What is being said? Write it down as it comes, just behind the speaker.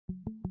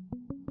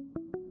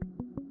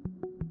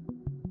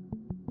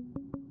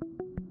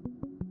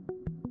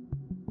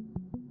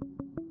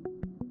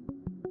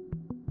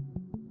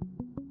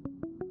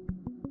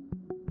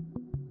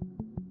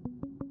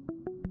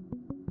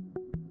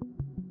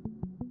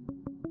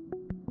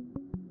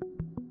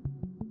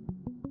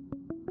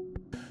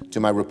To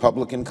my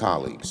Republican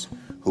colleagues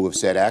who have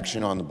said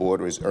action on the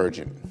border is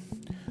urgent,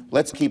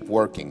 let's keep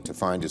working to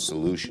find a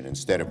solution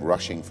instead of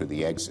rushing for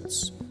the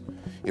exits.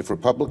 If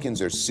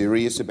Republicans are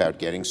serious about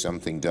getting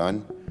something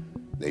done,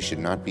 they should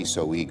not be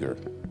so eager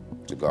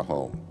to go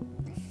home.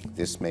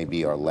 This may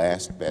be our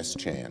last best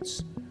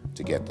chance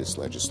to get this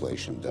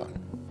legislation done.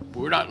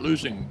 We're not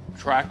losing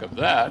track of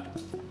that.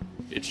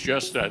 It's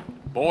just that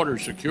border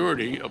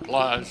security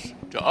applies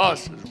to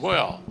us as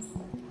well.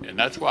 And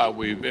that's why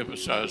we've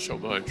emphasized so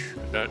much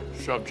that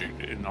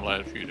subject in the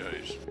last few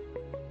days.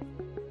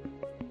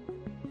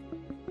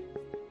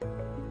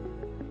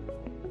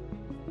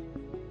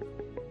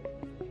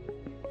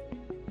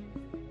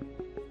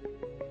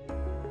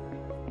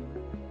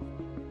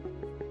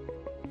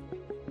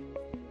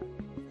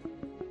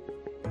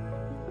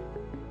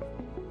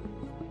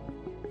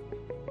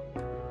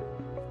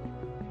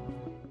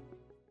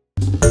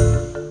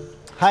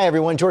 Hi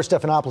everyone, George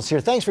Stephanopoulos here.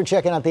 Thanks for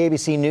checking out the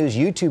ABC News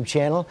YouTube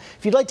channel.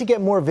 If you'd like to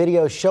get more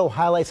videos, show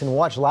highlights, and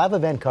watch live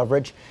event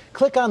coverage,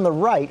 click on the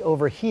right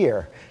over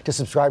here to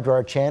subscribe to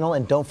our channel,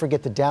 and don't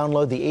forget to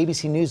download the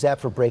ABC News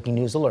app for breaking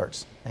news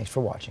alerts. Thanks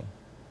for watching.